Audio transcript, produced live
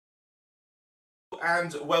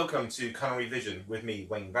and welcome to Culinary Vision with me,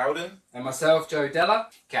 Wayne Bowden. And myself, Joe Della.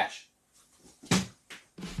 Catch.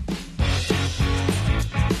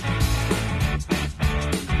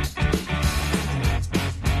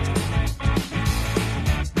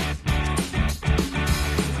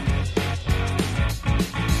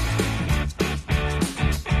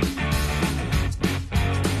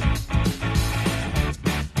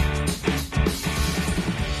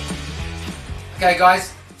 Okay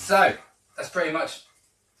guys, so that's pretty much...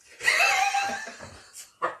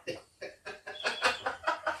 Sorry.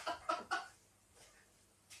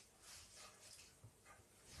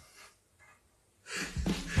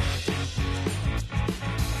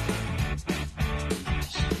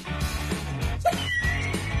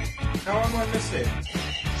 How am I missing?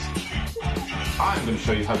 I'm going to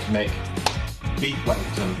show you how to make beef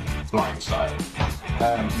Wellington blind style.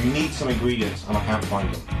 You need some ingredients and I can't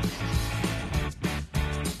find them.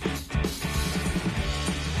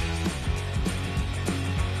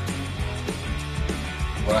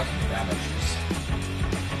 Working with amateurs.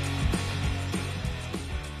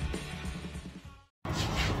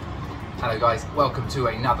 Hello guys, welcome to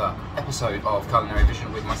another episode of Culinary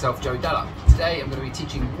Vision with myself, Joe Della. Today I'm going to be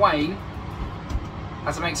teaching Wayne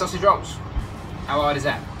how to make sausage rolls. How hard is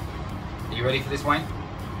that? Are you ready for this, Wayne?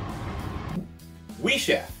 Oui,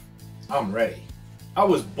 chef. I'm ready. I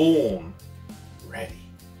was born ready.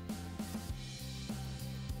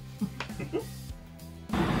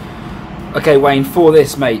 Okay Wayne, for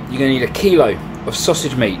this mate, you're going to need a kilo of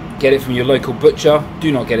sausage meat. Get it from your local butcher, do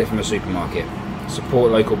not get it from a supermarket.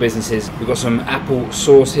 Support local businesses. We've got some apple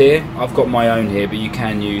sauce here. I've got my own here, but you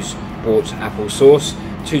can use bought apple sauce.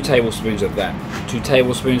 2 tablespoons of that. 2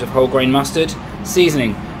 tablespoons of whole grain mustard.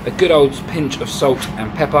 Seasoning, a good old pinch of salt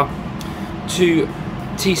and pepper. 2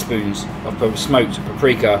 teaspoons of smoked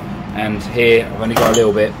paprika, and here I've only got a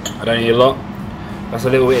little bit. I don't need a lot. That's a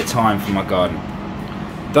little bit of thyme for my garden.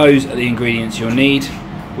 Those are the ingredients you'll need.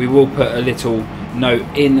 We will put a little note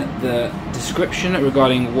in the description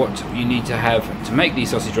regarding what you need to have to make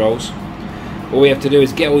these sausage rolls. All we have to do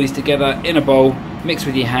is get all these together in a bowl, mix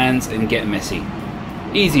with your hands and get messy.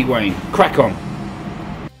 Easy Wayne, crack on.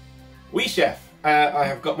 Oui, chef. I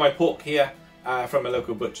have got my pork here from a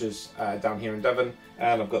local butcher's down here in Devon,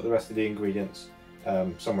 and I've got the rest of the ingredients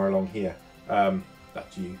somewhere along here that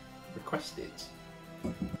you requested.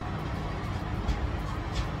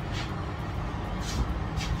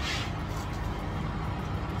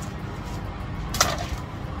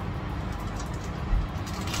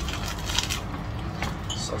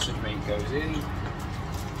 Sausage meat goes in,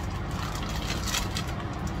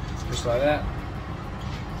 just like that.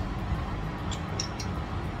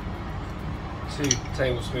 2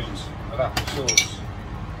 tablespoons of apple sauce,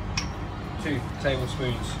 2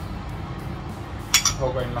 tablespoons of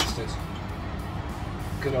whole grain mustard,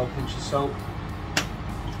 good old pinch of salt,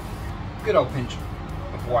 good old pinch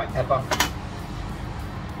of white pepper,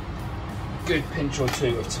 good pinch or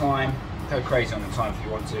 2 of thyme. Go crazy on the thyme if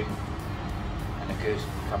you want to, and a good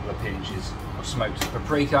couple of pinches of smoked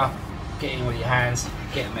paprika. Get in with your hands,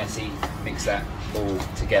 get messy, mix that all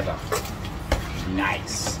together.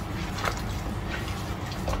 Nice.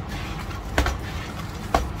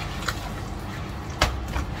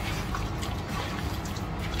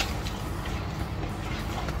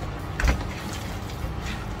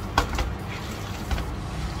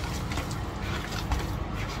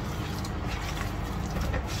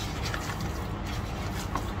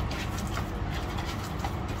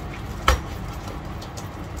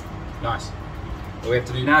 Nice. All we have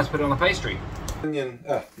to do now is put it on the pastry. The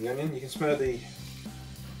onion, you can smell the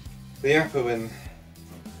apple and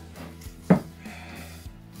the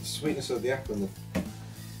sweetness of the apple and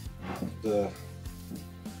the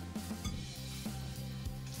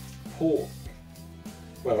pork.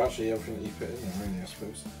 Well, actually everything that you put in there really, I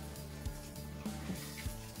suppose.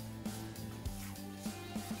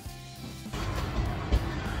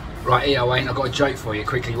 Right here Wayne, I've got a joke for you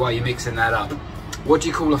quickly while you're mixing that up. What do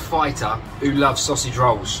you call a fighter who loves sausage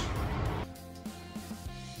rolls?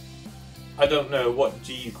 I don't know. What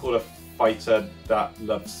do you call a fighter that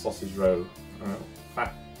loves sausage roll? I don't know.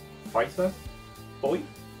 Fat fighter? Boy?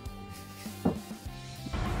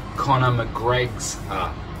 Conor McGreg's.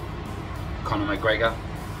 Conor McGregor.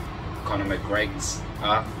 Conor McGreg's.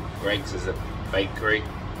 Greg's is a bakery.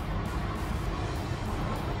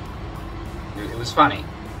 It was funny.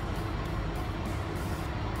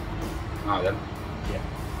 Alright then. Yeah.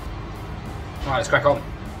 Alright, let's crack on.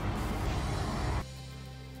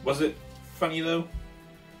 Was it funny though?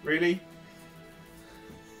 Really?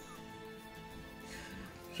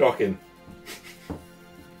 Shocking.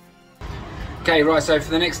 Okay, right, so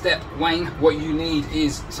for the next step, Wayne, what you need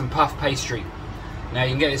is some puff pastry. Now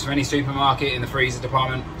you can get this from any supermarket in the freezer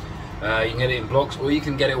department. You can get it in blocks, or you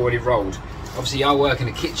can get it already rolled. Obviously I work in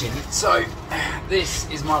a kitchen, so this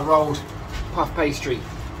is my rolled puff pastry.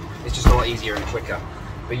 It's just a lot easier and quicker.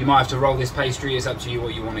 But you might have to roll this pastry, it's up to you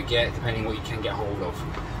what you want to get, depending what you can get hold of.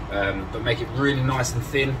 But make it really nice and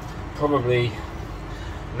thin, probably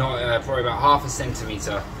not, probably about ½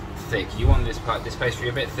 centimetre thick. You want this pastry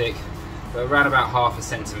a bit thick, but around about ½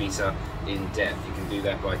 centimetre in depth. You can do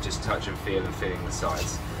that by just touch and feel and feeling the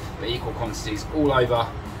sides. But equal quantities all over.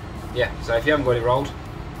 Yeah, so if you haven't got it rolled,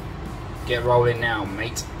 get rolling now,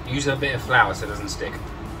 mate. Use a bit of flour so it doesn't stick.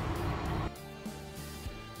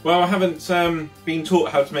 Well, I haven't been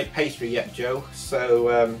taught how to make pastry yet, Joe,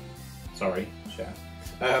 so, sorry, chef.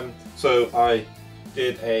 So I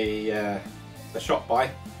did a shop buy,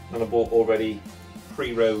 and I bought already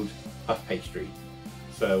pre-rolled puff pastry.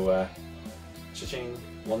 So, cha-ching,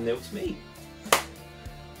 1-0 to me.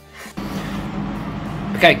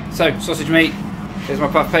 Okay, so sausage meat, here's my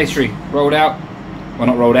puff pastry, rolled out. Well,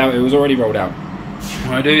 not rolled out, it was already rolled out.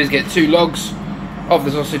 What I do is get 2 logs of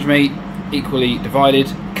the sausage meat, equally divided,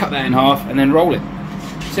 cut that in half, and then roll it.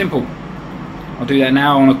 Simple. I'll do that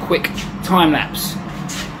now on a quick time lapse.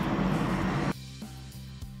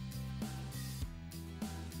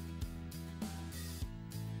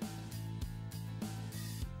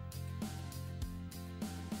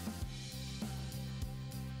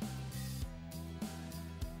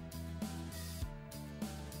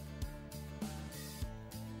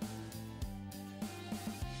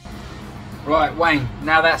 Right, Wayne,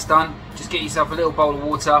 now that's done, just get yourself a little bowl of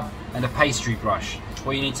water and a pastry brush.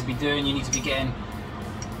 What you need to be doing, you need to be getting,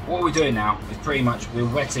 what we're doing now is pretty much we're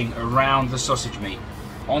wetting around the sausage meat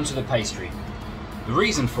onto the pastry. The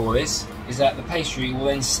reason for this is that the pastry will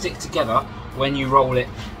then stick together when you roll it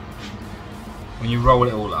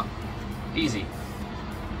all up. Easy.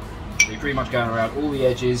 So you're pretty much going around all the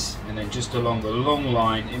edges and then just along the long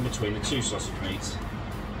line in between the 2 sausage meats.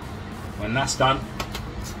 When that's done,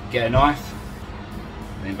 get a knife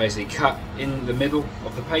and then basically cut in the middle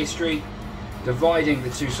of the pastry, dividing the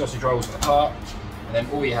 2 sausage rolls apart, and then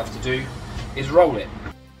all you have to do is roll it.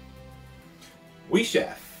 Oui,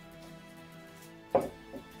 chef.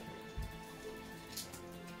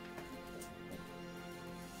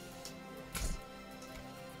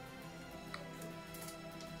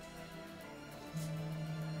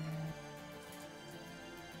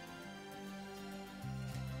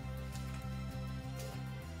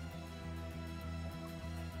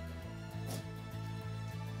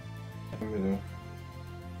 Middle.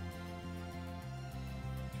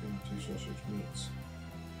 2 sausage meats.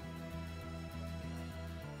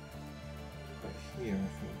 Right here, I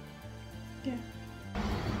think. Yeah.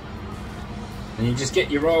 And you just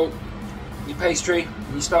get your roll, your pastry,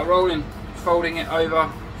 and you start rolling, folding it over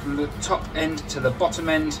from the top end to the bottom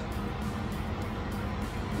end.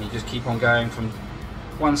 And you just keep on going from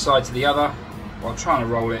one side to the other while trying to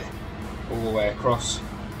roll it all the way across.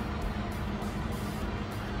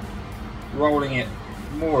 Rolling it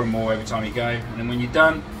more and more every time you go, and then when you're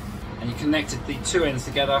done and you connected the 2 ends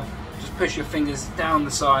together, just push your fingers down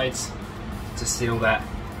the sides to seal that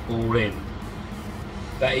all in.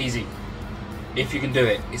 That easy. If you can do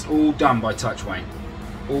it. It's all done by touch, Wayne.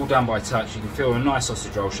 All done by touch. You can feel a nice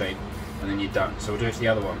sausage roll shape and then you're done. So we'll do it for the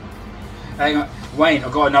other one. Hang on, Wayne,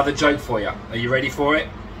 I've got another joke for you. Are you ready for it?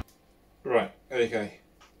 Right, okay.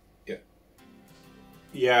 Yeah.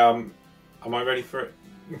 Yeah, am I ready for it?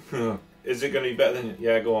 Is it going to be better than it?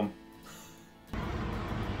 Yeah, go on.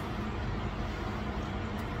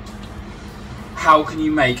 How can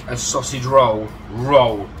you make a sausage roll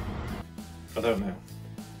roll? I don't know.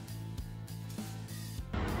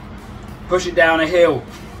 Push it down a hill.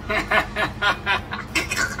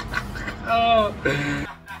 Oh.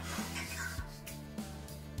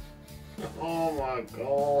 Oh my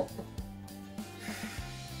god.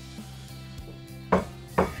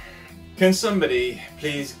 Can somebody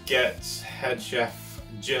please get head chef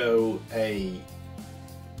Joe a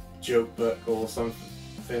joke book or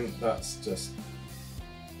something? That's just...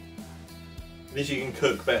 At least you can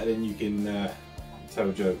cook better than you can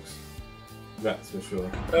tell jokes. That's for sure.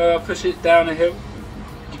 Push it down a hill.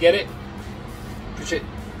 Did you get it? Push it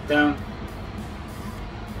down.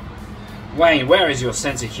 Wayne, where is your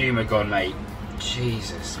sense of humour gone, mate?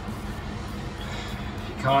 Jesus. If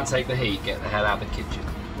you can't take the heat, get the hell out of the kitchen.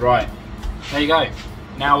 Right. There you go.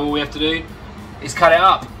 Now all we have to do is cut it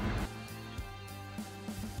up.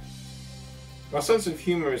 My sense of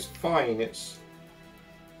humour is fine. It's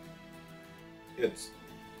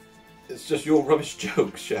just your rubbish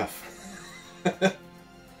jokes, chef.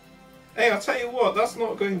 Hey, I'll tell you what, that's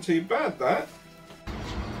not going too bad, that.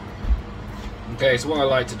 Okay, so what I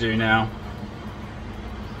like to do now,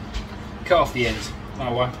 cut off the ends. I don't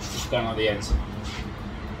know why, just don't like the ends.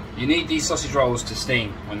 You need these sausage rolls to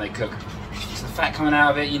steam when they cook. So the fat coming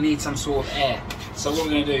out of it, you need some sort of air. So what we're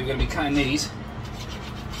going to do, we're going to be cutting these,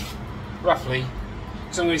 roughly,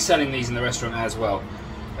 because I'm going to be selling these in the restaurant as well.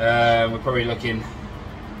 We're probably looking,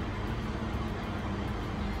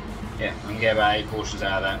 yeah, I can get about 8 portions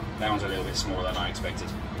out of that. That one's a little bit smaller than I expected.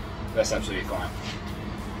 That's absolutely fine.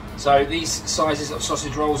 So these sizes of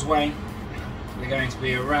sausage rolls, Wayne, they're going to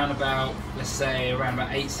be around about, let's say, around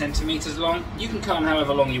about 8 centimetres long. You can cut them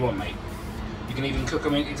however long you want, mate. You can even cook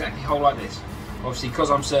them exactly whole like this. Obviously, because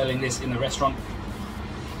I'm selling this in the restaurant,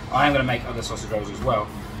 I am going to make other sausage rolls as well.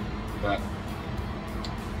 But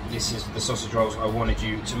this is the sausage rolls I wanted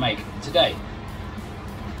you to make today.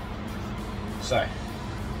 So,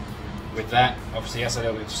 with that, obviously that's a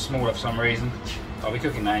little bit smaller for some reason. I'll be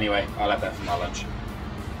cooking that anyway. I'll have that for my lunch.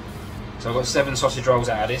 So I've got 7 sausage rolls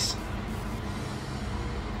out of this.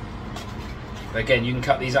 But again, you can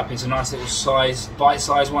cut these up into nice little size,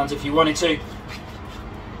 bite-sized ones if you wanted to.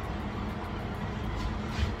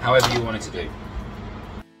 However you wanted to do.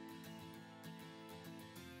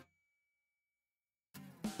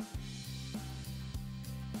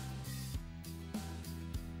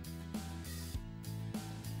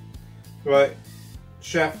 Right,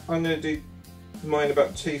 chef, I'm going to do mine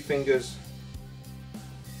about 2 fingers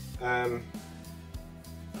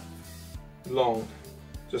long,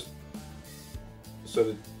 just so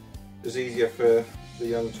that it's easier for the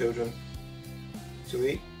young children to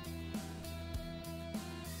eat.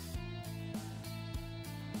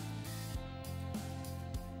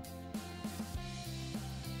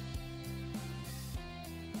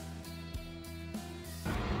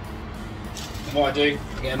 And what I do,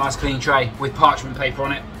 I get a nice clean tray with parchment paper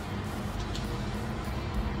on it.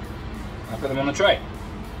 I put them on the tray,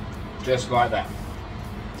 just like that.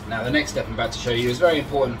 Now the next step I'm about to show you is very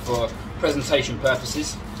important for presentation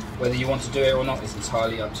purposes. Whether you want to do it or not is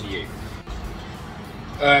entirely up to you.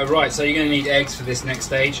 Right, so you're going to need eggs for this next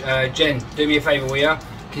stage. Jen, do me a favour, will ya?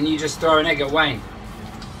 Can you just throw an egg at Wayne?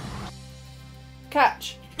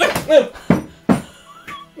 Catch.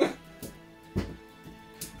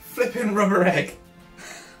 Flipping rubber egg.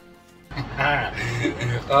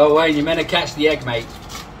 Oh Wayne, you meant to catch the egg, mate.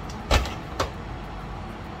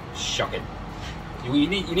 Shocking. You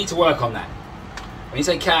need to work on that. When you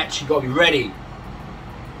say catch, you've got to be ready.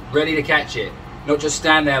 Ready to catch it. Not just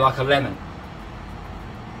stand there like a lemon.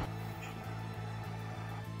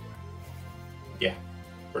 Yeah,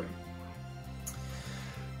 brilliant.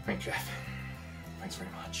 Thanks, chef. Thanks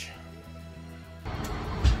very much.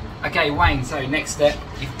 Okay, Wayne, so next step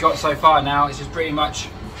you've got so far now is just pretty much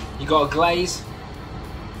you've got to glaze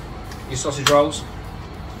your sausage rolls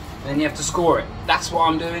and then you have to score it. That's what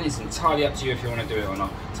I'm doing. It's entirely up to you if you want to do it or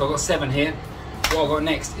not. So I've got 7 here. What I've got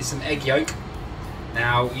next is some egg yolk.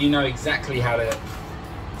 Now you know exactly how to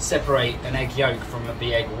separate an egg yolk from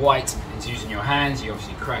the egg white. It's using your hands. You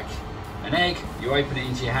obviously crack an egg, you open it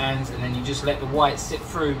into your hands, and then you just let the white sit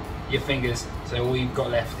through your fingers, so all you've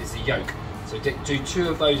got left is the yolk. So do 2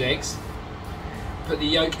 of those eggs, put the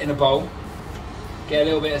yolk in a bowl, get a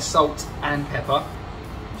little bit of salt and pepper,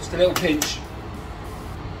 just a little pinch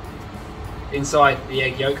inside the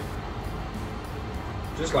egg yolk,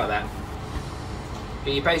 just like that.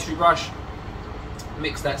 Get your pastry brush,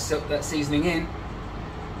 mix that seasoning in,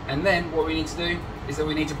 and then what we need to do is that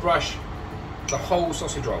we need to brush the whole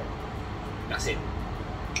sausage roll. That's it.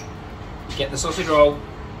 Get the sausage roll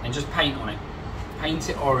and just paint on it. Paint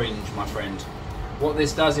it orange, my friend. What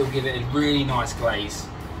this does, it will give it a really nice glaze,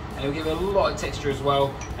 and it will give it a lot of texture as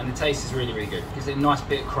well, and the taste is really, really good. It gives it a nice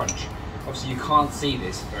bit of crunch. Obviously you can't see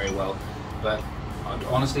this very well, but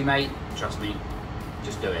honestly mate, trust me,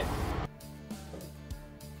 just do it.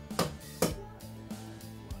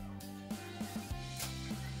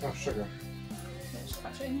 Oh, sugar. Just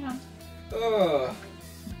catch it in your hand. Ugh.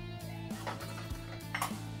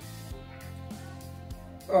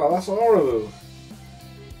 Oh, that's horrible.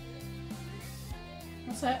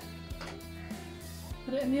 That's it.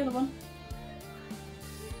 Put it in the other one.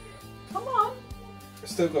 Come on.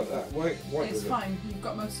 It's still got that white It's with it. fine. You've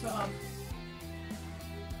got most of it on.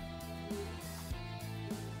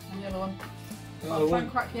 And the other one. Oh, I'll try one.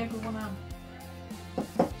 and crack the egg with one hand.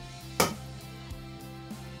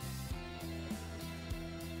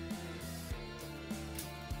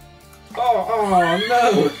 Oh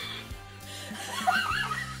no!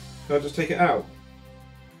 Can I just take it out?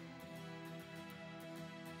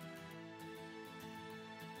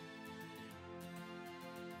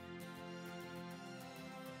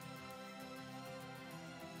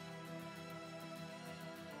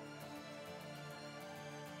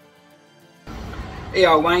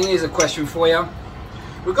 Yeah, Wayne, here's a question for you.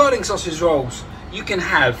 Regarding sausage rolls, you can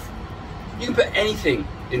put anything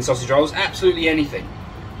in sausage rolls, absolutely anything.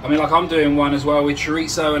 I mean, like I'm doing one as well with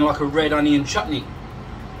chorizo and like a red onion chutney.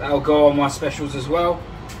 That'll go on my specials as well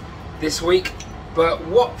this week. But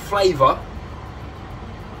what flavour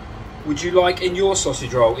would you like in your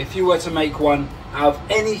sausage roll? If you were to make one out of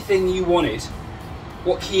anything you wanted,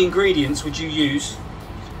 what key ingredients would you use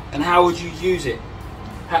and how would you use it?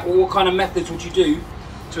 What kind of methods would you do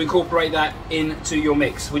to incorporate that into your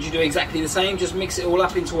mix? Would you do exactly the same, just mix it all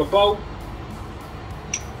up into a bowl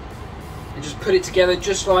and just put it together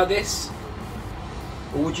just like this?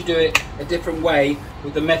 Or would you do it a different way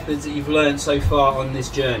with the methods that you've learned so far on this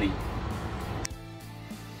journey?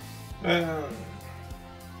 I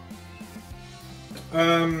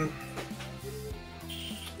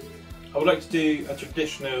would like to do a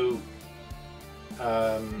traditional,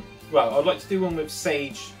 well, I'd like to do one with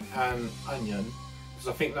sage and onion, because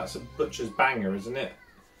I think that's a butcher's banger, isn't it?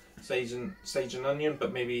 Sage and onion,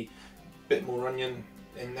 but maybe a bit more onion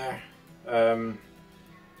in there.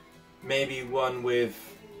 Maybe one with,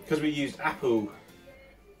 because we used apple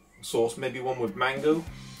sauce, maybe one with mango.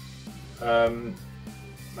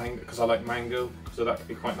 Because I like mango, so that could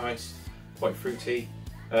be quite nice, quite fruity.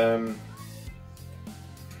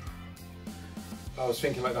 I was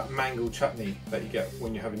thinking like that mango chutney that you get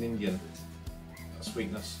when you have an Indian, that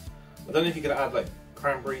sweetness. I don't know if you could add like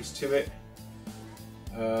cranberries to it.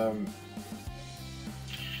 I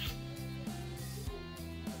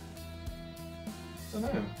don't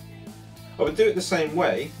know. I would do it the same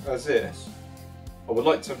way as this. I would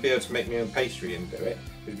like to be able to make my own pastry and do it.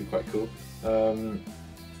 It would be quite cool.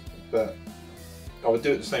 But I would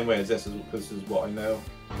do it the same way as this, because this is what I know.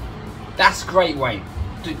 That's great, Wayne.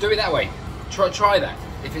 Do it that way. Try that.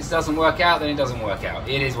 If it doesn't work out, then it doesn't work out.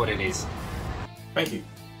 It is what it is. Thank you.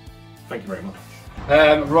 Thank you very much.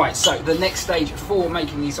 Right, so the next stage for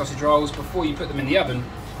making these sausage rolls before you put them in the oven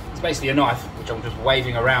is basically a knife, which I'm just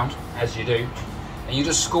waving around as you do, and you're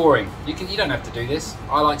just scoring. You don't have to do this.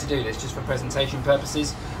 I like to do this just for presentation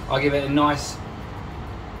purposes. I give it a nice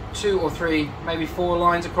 2 or 3, maybe 4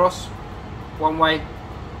 lines across one way,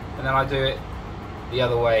 and then I do it the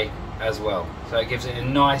other way as well. So it gives it a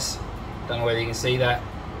nice, don't know whether you can see that,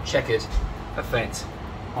 checkered effect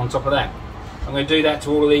on top of that. I'm going to do that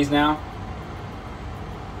to all of these now.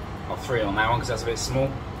 I'll 3 on that one because that's a bit small.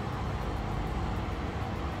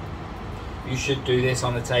 You should do this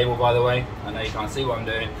on the table, by the way. I know you can't see what I'm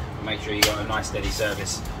doing, but make sure you got a nice steady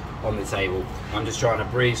service on the table. I'm just trying to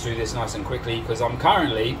breeze through this nice and quickly because I'm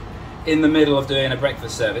currently in the middle of doing a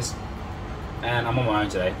breakfast service and I'm on my own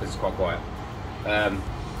today because it's quite quiet.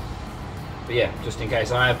 But yeah, just in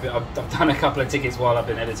case, I've done a couple of tickets while I've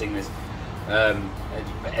been editing this.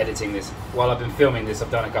 While I've been filming this,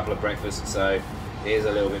 I've done a couple of breakfasts, so it is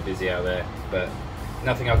a little bit busy out there, but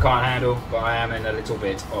nothing I can't handle, but I am in a little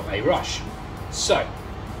bit of a rush. So,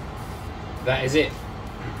 that is it.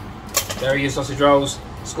 There are your sausage rolls,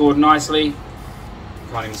 scored nicely. You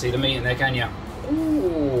can't even see the meat in there, can you?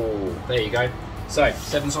 Ooh, there you go. So,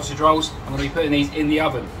 7 sausage rolls. I'm going to be putting these in the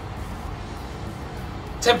oven.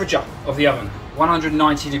 Temperature of the oven,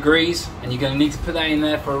 190 degrees, and you're going to need to put that in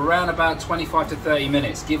there for around about 25 to 30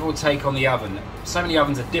 minutes, give or take on the oven. So many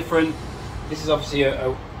ovens are different. This is obviously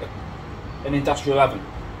an industrial oven,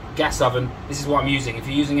 gas oven. This is what I'm using. If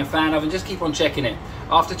you're using a fan oven, just keep on checking it.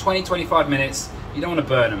 After 20-25 minutes, you don't want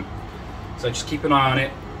to burn them. So just keep an eye on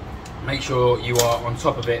it. Make sure you are on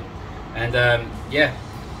top of it. And yeah,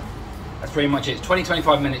 that's pretty much it.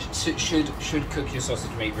 20-25 minutes should cook your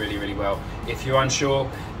sausage meat really, really well. If you're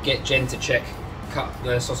unsure, get Jen to check. Cut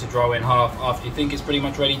the sausage roll in half after you think it's pretty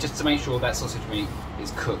much ready, just to make sure that sausage meat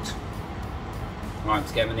is cooked. Right,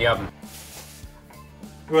 let's get them in the oven.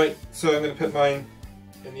 Right, so I'm going to put mine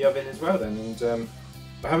in the oven as well then, and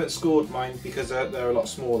I haven't scored mine because they're a lot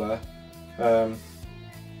smaller, so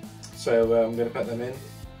I'm going to put them in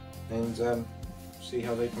and see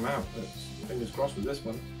how they come out. Fingers crossed with this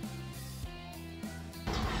one.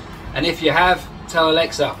 And if you have, tell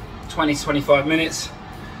Alexa 20-25 minutes.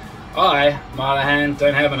 I, on the other hand,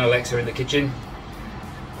 don't have an Alexa in the kitchen.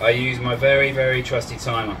 I use my very, very trusty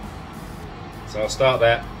timer. So I'll start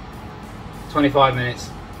that. 25 minutes,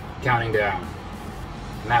 counting down.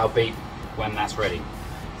 And that'll beep when that's ready.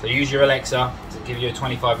 So use your Alexa to give you a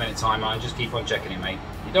 25-minute timer and just keep on checking it, mate.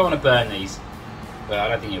 You don't want to burn these, but I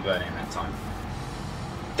don't think you'll burn it in that time.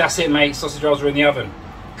 That's it, mate. Sausage rolls are in the oven.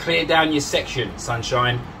 Clear down your section,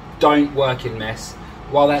 sunshine. Don't work in mess.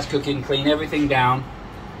 While that's cooking, clean everything down.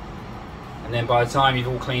 And then by the time you've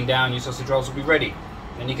all cleaned down, your sausage rolls will be ready.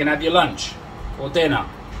 Then you can have your lunch, or dinner,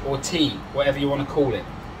 or tea, whatever you want to call it.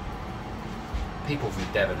 People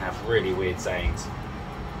from Devon have really weird sayings.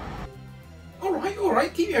 All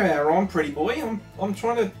right, keep your hair on, pretty boy. I'm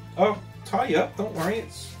trying to tie you up. Don't worry,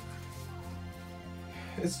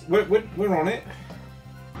 we're on it.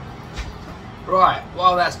 Right,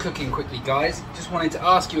 while that's cooking quickly, guys, just wanted to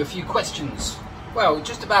ask you a few questions. Well,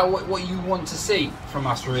 just about what you want to see from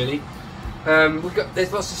us, really.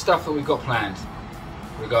 There's lots of stuff that we've got planned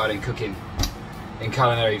regarding cooking in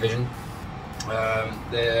Culinary Vision.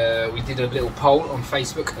 We did a little poll on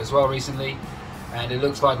Facebook as well recently, and it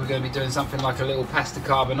looks like we're going to be doing something like a little pasta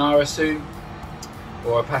carbonara soon,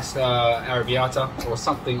 or a pasta arrabbiata, or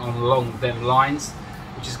something along them lines,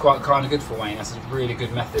 which is quite kind of good for Wayne. That's a really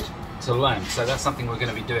good method to learn, so that's something we're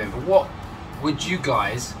going to be doing. But what would you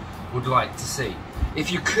guys would like to see?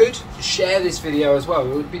 If you could share this video as well,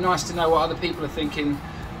 it would be nice to know what other people are thinking,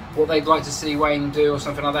 what they'd like to see Wayne do, or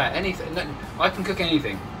something like that. Anything. I can cook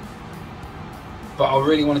anything, but I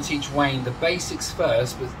really want to teach Wayne the basics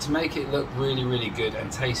first, but to make it look really, really good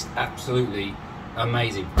and taste absolutely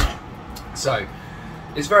amazing. So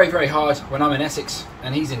it's very, very hard when I'm in Essex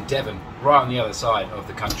and he's in Devon, right on the other side of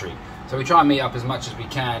the country. So we try and meet up as much as we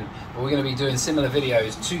can, but we're going to be doing similar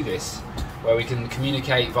videos to this, where we can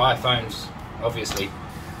communicate via phones, obviously,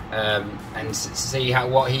 and see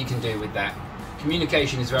what he can do with that.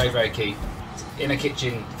 Communication is very, very key in a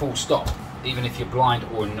kitchen, full stop, even if you're blind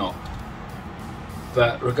or not.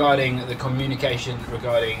 But regarding the communication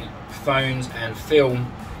regarding phones and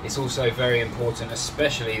film, it's also very important,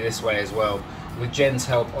 especially this way as well, with Jen's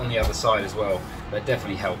help on the other side as well. That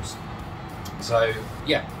definitely helps. So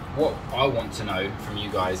yeah, what I want to know from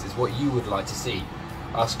you guys is what you would like to see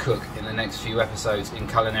us cook in the next few episodes in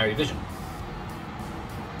Culinary Vision.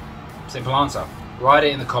 Simple answer. Write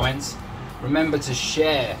it in the comments. Remember to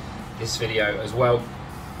share this video as well.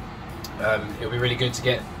 It'll be really good to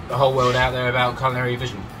get the whole world out there about Culinary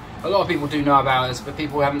Vision. A lot of people do know about us, but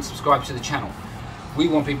people haven't subscribed to the channel. We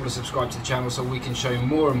want people to subscribe to the channel so we can show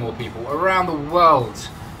more and more people around the world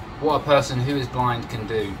what a person who is blind can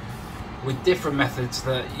do, with different methods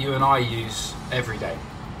that you and I use every day.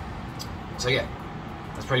 So yeah,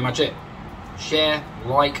 that's pretty much it. Share,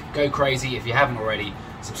 like, go crazy if you haven't already.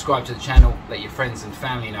 Subscribe to the channel, let your friends and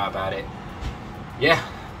family know about it. Yeah,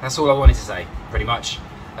 that's all I wanted to say, pretty much.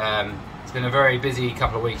 It's been a very busy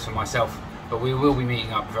couple of weeks for myself, but we will be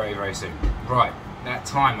meeting up very, very soon. Right, that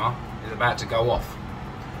timer is about to go off.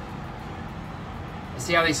 Let's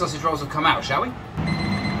see how these sausage rolls will come out, shall we?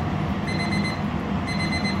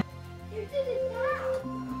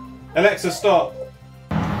 Alexa, stop.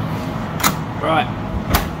 Right.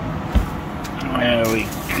 There we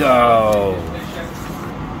go.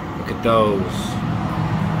 Look at those.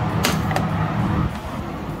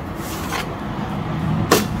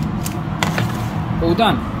 All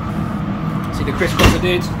done. See the crisscross I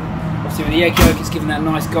did? Obviously with the egg yolk it's given that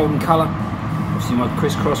nice golden colour. Obviously my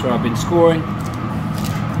crisscross where I've been scoring.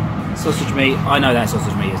 Sausage meat, I know that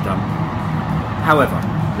sausage meat is done. However,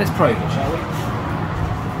 let's probe it, shall we?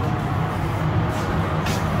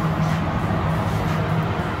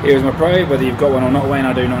 Here's my probe, whether you've got one or not, Wayne,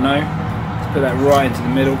 I do not know. Let's put that right into the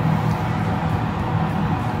middle.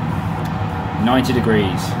 90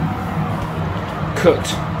 degrees.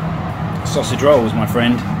 Cooked sausage rolls, my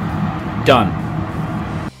friend.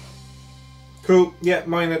 Done. Cool, yeah,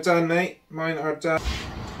 mine are done, mate. Mine are done.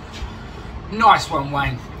 Nice one,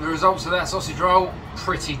 Wayne. The results of that sausage roll,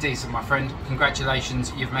 pretty decent, my friend.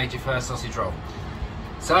 Congratulations, you've made your first sausage roll.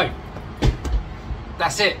 So,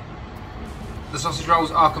 that's it. The sausage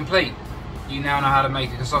rolls are complete. You now know how to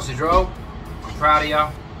make a sausage roll. I'm proud of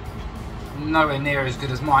you. Nowhere near as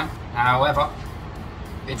good as mine. However,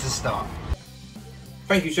 it's a start.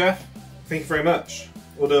 Thank you, Chef. Thank you very much.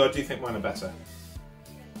 Although I do think mine are better.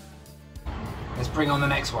 Let's bring on the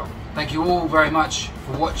next one. Thank you all very much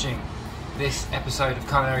for watching this episode of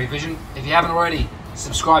Culinary Vision. If you haven't already,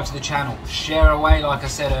 subscribe to the channel. Share away like I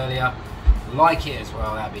said earlier. Like it as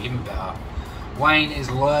well, that'd be even better. Wayne is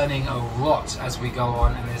learning a lot as we go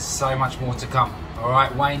on, and there's so much more to come.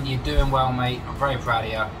 Alright, Wayne, you're doing well, mate. I'm very proud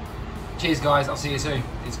of you. Cheers, guys. I'll see you soon.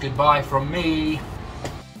 It's goodbye from me.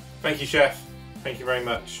 Thank you, Chef. Thank you very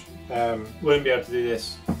much. Wouldn't be able to do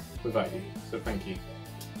this without you, so thank you.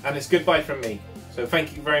 And it's goodbye from me. So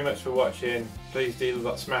thank you very much for watching. Please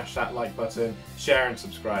do smash that like button, share and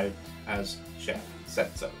subscribe, as Chef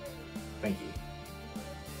said so. Thank you.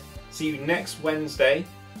 See you next Wednesday,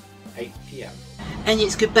 8 PM. And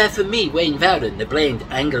it's goodbye from me, Wayne Vowden, the blind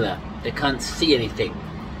angler that can't see anything.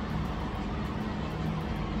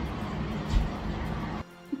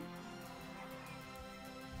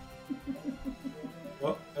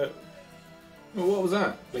 What? What was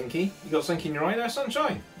that, Blinky? You got something in your eye there,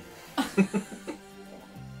 sunshine?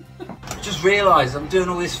 just realised I'm doing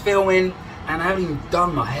all this filming and I haven't even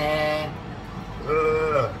done my hair.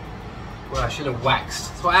 Ugh. Well, I should have waxed.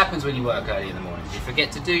 That's what happens when you work early in the morning. You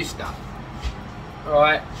forget to do stuff.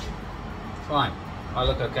 Alright. Fine. I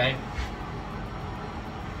look okay.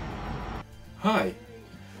 Hi,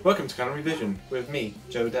 welcome to Culinary Vision with me,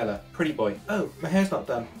 Joe Della, pretty boy. Oh, my hair's not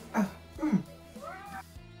done. Ah,